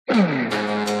Hey,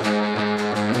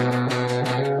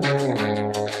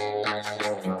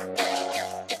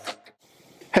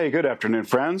 good afternoon,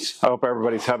 friends. I hope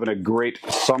everybody's having a great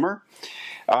summer.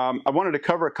 I wanted to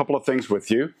cover a couple of things with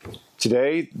you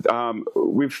today.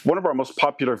 One of our most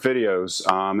popular videos,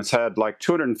 it's had like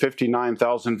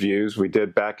 259,000 views. We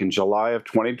did back in July of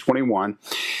 2021,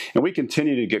 and we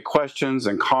continue to get questions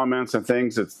and comments and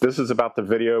things. This is about the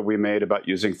video we made about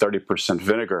using 30%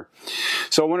 vinegar.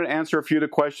 So I wanted to answer a few of the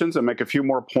questions and make a few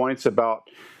more points about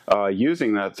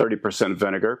using that 30%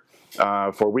 vinegar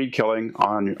for weed killing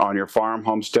on your farm,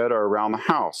 homestead, or around the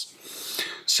house.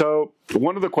 So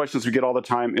one of the questions we get all the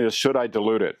time is, should I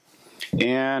dilute it?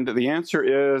 And the answer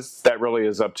is, that really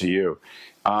is up to you.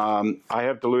 I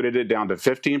have diluted it down to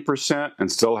 15% and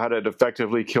still had it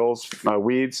effectively kills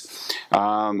weeds.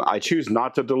 I choose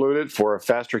not to dilute it for a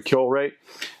faster kill rate.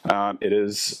 It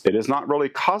is not really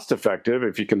cost effective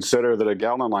if you consider that a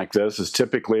gallon like this is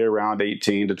typically around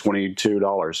 $18 to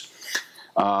 $22.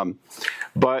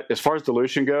 But as far as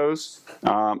dilution goes,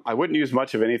 I wouldn't use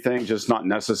much of anything, just not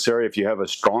necessary. If you have a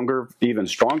even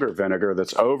stronger vinegar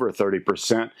that's over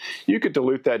 30%, you could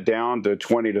dilute that down to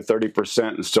 20 to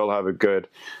 30% and still have a good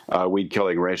weed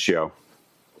killing ratio.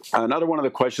 Another one of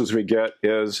the questions we get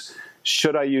is,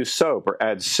 should I use soap or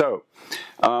add soap?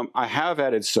 I have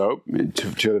added soap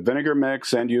to the vinegar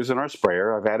mix and using our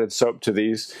sprayer. I've added soap to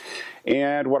these,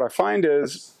 and what I find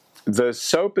is, the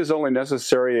soap is only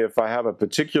necessary if I have a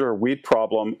particular weed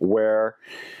problem where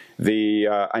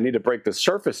I need to break the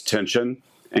surface tension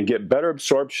and get better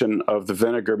absorption of the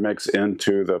vinegar mix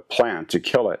into the plant to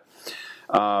kill it.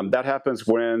 That happens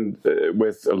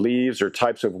with leaves or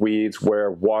types of weeds where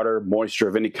water, moisture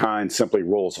of any kind simply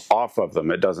rolls off of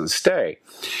them. It doesn't stay.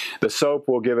 The soap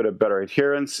will give it a better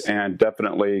adherence and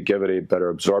definitely give it a better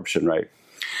absorption rate.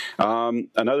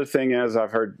 Another thing is,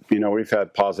 I've heard, we've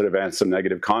had positive and some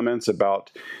negative comments about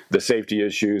the safety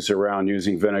issues around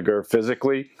using vinegar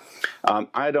physically.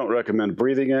 I don't recommend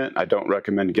breathing it. I don't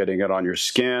recommend getting it on your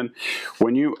skin.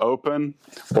 When you open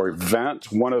or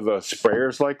vent one of the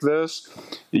sprayers like this,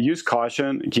 use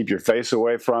caution and keep your face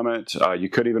away from it. You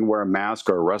could even wear a mask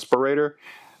or a respirator.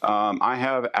 I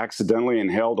have accidentally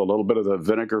inhaled a little bit of the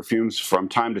vinegar fumes from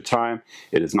time to time.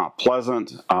 It is not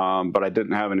pleasant, but I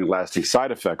didn't have any lasting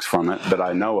side effects from it that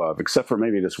I know of, except for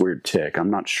maybe this weird tick.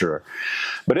 I'm not sure.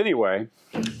 But anyway,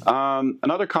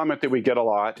 another comment that we get a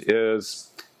lot is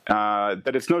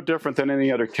that it's no different than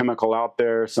any other chemical out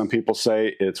there. Some people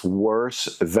say it's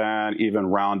worse than even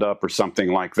Roundup or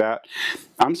something like that.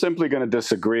 I'm simply going to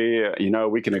disagree.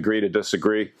 We can agree to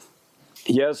disagree.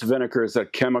 Yes, vinegar is a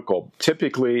chemical.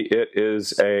 Typically, it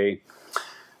is a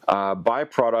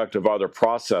byproduct of other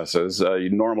processes,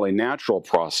 normally natural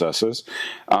processes.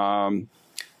 The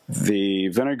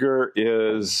vinegar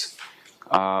is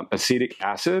acetic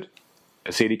acid.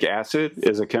 Acetic acid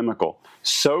is a chemical.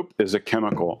 Soap is a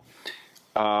chemical.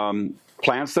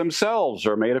 Plants themselves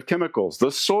are made of chemicals. The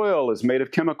soil is made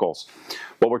of chemicals.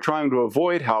 What we're trying to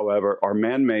avoid, however, are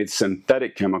man-made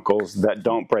synthetic chemicals that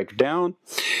don't break down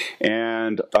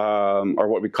and are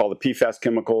what we call the PFAS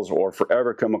chemicals or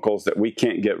forever chemicals that we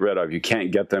can't get rid of. You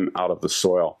can't get them out of the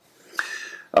soil.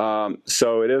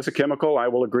 So it is a chemical, I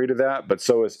will agree to that, but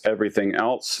so is everything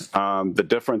else. The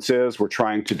difference is we're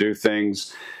trying to do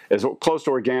things as close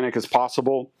to organic as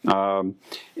possible and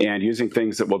using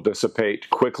things that will dissipate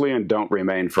quickly and don't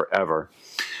remain forever.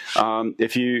 One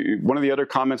of the other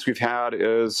comments we've had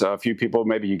is a few people,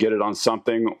 maybe you get it on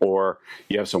something or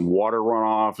you have some water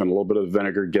runoff and a little bit of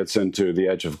vinegar gets into the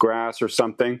edge of grass or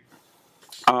something.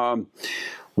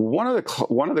 One of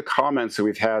the comments that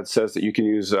we've had says that you can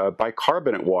use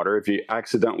bicarbonate water if you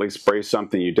accidentally spray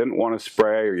something you didn't want to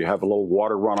spray, or you have a little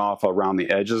water runoff around the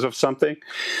edges of something.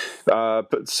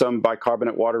 Put some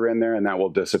bicarbonate water in there and that will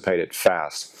dissipate it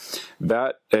fast.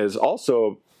 That is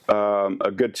also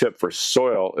a good tip for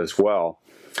soil as well.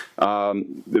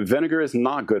 Vinegar is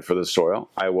not good for the soil.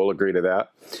 I will agree to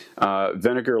that.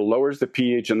 Vinegar lowers the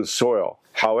pH in the soil.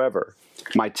 However,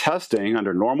 my testing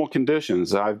under normal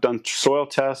conditions, I've done soil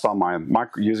tests on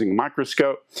using a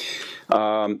microscope.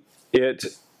 It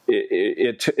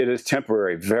is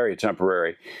temporary, very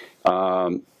temporary.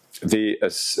 The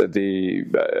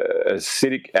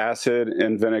acetic acid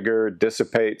in vinegar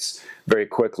dissipates very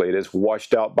quickly. It is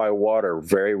washed out by water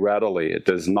very readily. It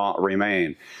does not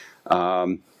remain.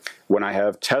 When I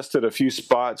have tested a few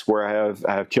spots where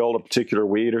I have killed a particular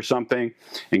weed or something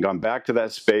and gone back to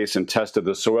that space and tested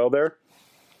the soil there,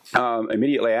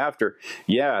 immediately after,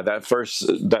 yeah, that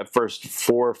first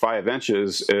 4 or 5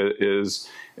 inches is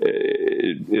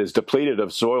depleted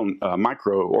of soil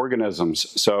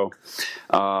microorganisms. So,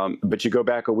 but you go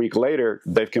back a week later,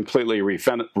 they've completely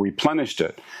replenished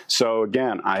it. So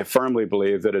again, I firmly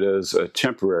believe that it is a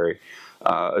temporary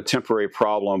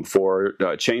problem for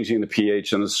changing the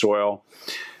pH in the soil.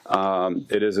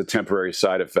 It is a temporary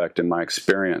side effect in my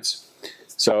experience.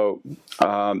 So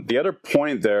the other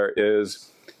point there is,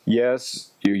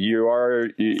 yes,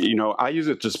 you know, I use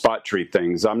it to spot treat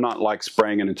things. I'm not like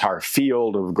spraying an entire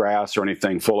field of grass or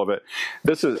anything full of it.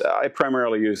 I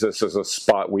primarily use this as a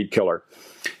spot weed killer.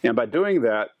 And by doing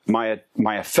that, my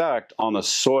effect on the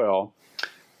soil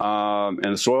and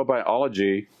the soil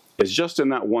biology is just in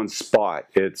that one spot.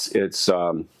 It's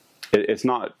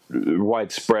not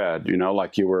widespread, you know,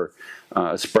 like you were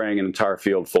spraying an entire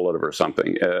field full of it or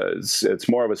something. It's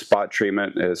more of a spot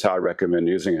treatment is how I recommend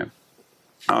using it.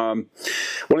 One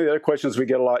of the other questions we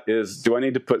get a lot is, do I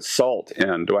need to put salt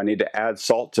in? Do I need to add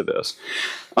salt to this?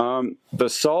 The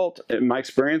salt, in my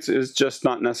experience, is just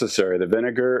not necessary. The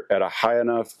vinegar at a high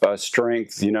enough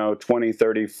strength, you know, 20 to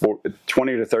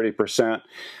 30%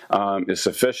 is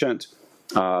sufficient.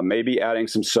 Maybe adding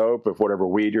some soap if whatever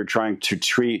weed you're trying to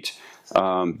treat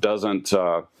doesn't,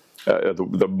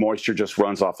 the moisture just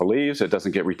runs off the leaves. It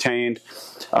doesn't get retained.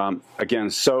 Again,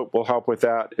 soap will help with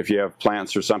that. If you have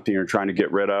plants or something you're trying to get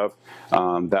rid of,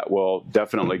 that will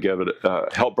definitely give it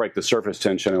help break the surface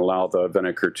tension and allow the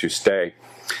vinegar to stay.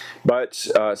 But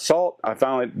salt, I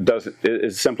found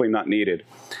is simply not needed.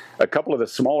 A couple of the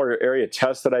smaller area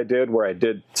tests that I did, where I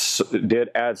did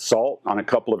add salt on a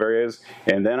couple of areas,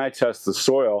 and then I test the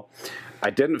soil,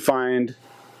 I didn't find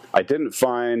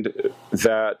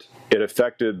that it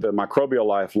affected the microbial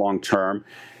life long term,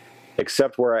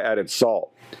 except where I added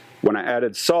salt. When I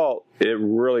added salt, it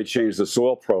really changed the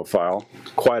soil profile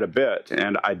quite a bit.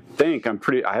 And I think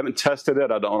I haven't tested it.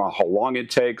 I don't know how long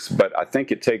it takes, but I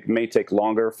think it may take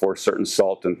longer for certain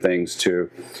salt and things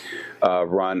to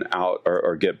run out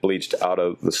or get bleached out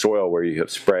of the soil where you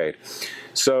have sprayed.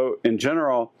 So in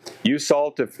general, use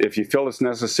salt if you feel it's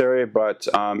necessary, but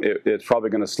it's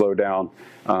probably going to slow down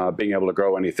being able to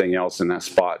grow anything else in that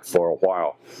spot for a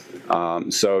while.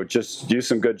 So just use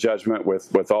some good judgment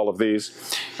with all of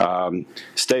these.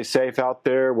 Stay safe out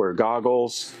there. Wear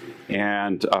goggles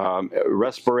and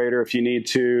respirator if you need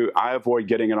to. I avoid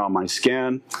getting it on my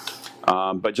skin,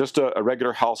 but just a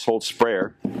regular household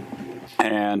sprayer.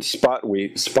 And spot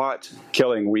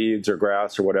killing weeds or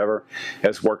grass or whatever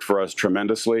has worked for us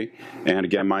tremendously. And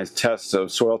again, my tests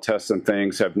of soil tests and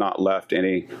things have not left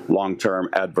any long-term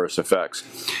adverse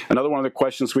effects. Another one of the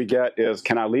questions we get is,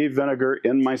 can I leave vinegar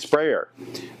in my sprayer?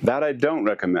 That I don't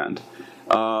recommend.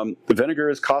 The vinegar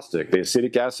is caustic. The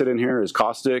acetic acid in here is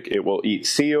caustic. It will eat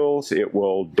seals. It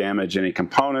will damage any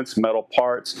components, metal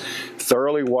parts.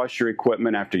 Thoroughly wash your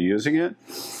equipment after using it,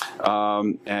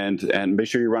 and make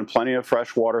sure you run plenty of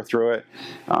fresh water through it.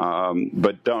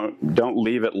 But don't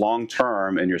leave it long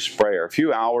term in your sprayer. A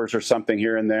few hours or something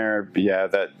here and there, yeah,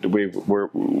 that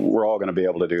we're all going to be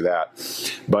able to do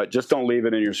that. But just don't leave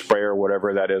it in your sprayer,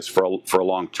 whatever that is, for a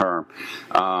long term.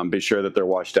 Be sure that they're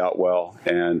washed out well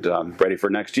and ready for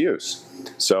next use.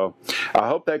 So I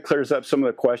hope that clears up some of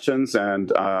the questions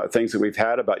and things that we've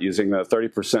had about using the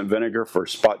 30% vinegar for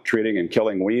spot treating and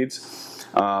killing weeds.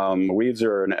 Weeds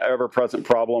are an ever-present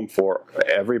problem for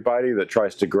everybody that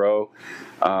tries to grow,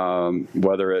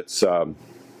 whether it's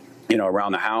you know,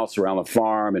 around the house, around the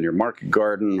farm, in your market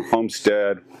garden,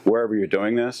 homestead, wherever you're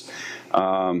doing this.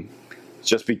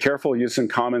 Just be careful, use some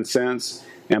common sense.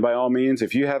 And by all means,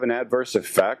 if you have an adverse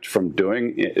effect from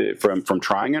doing it, from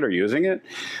trying it or using it,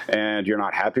 and you're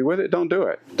not happy with it, don't do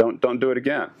it. Don't do it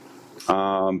again.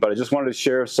 But I just wanted to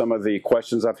share some of the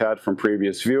questions I've had from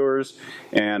previous viewers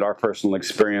and our personal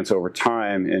experience over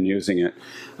time in using it.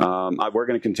 We're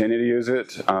going to continue to use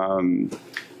it,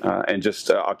 and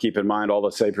just I'll keep in mind all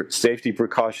the safety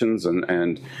precautions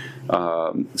and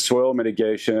soil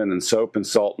mitigation and soap and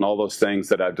salt and all those things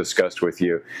that I've discussed with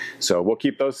you. So we'll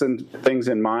keep those things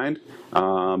in mind,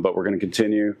 but we're going to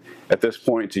continue at this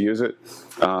point to use it.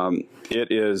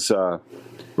 It is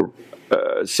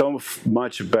so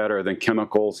much better than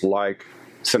chemicals like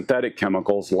synthetic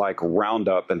chemicals like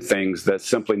Roundup and things that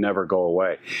simply never go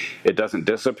away. It doesn't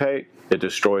dissipate. It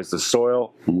destroys the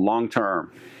soil long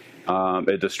term.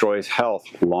 It destroys health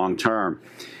long term.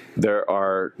 there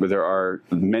are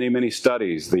many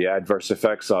studies, the adverse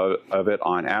effects of it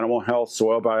on animal health,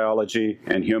 soil biology,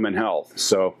 and human health.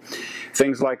 So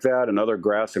things like that and other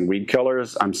grass and weed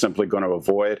killers, I'm simply going to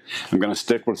avoid. I'm going to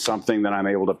stick with something that I'm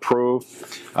able to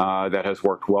prove that has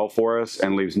worked well for us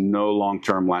and leaves no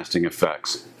long-term lasting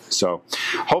effects. So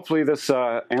hopefully this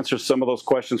answers some of those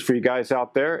questions for you guys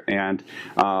out there. And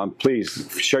please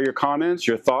share your comments,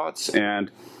 your thoughts,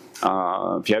 and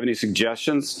if you have any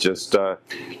suggestions, just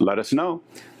let us know.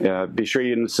 Be sure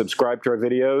you subscribe to our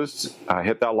videos,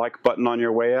 hit that like button on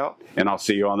your way out, and I'll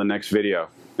see you on the next video.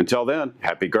 Until then,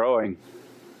 happy growing.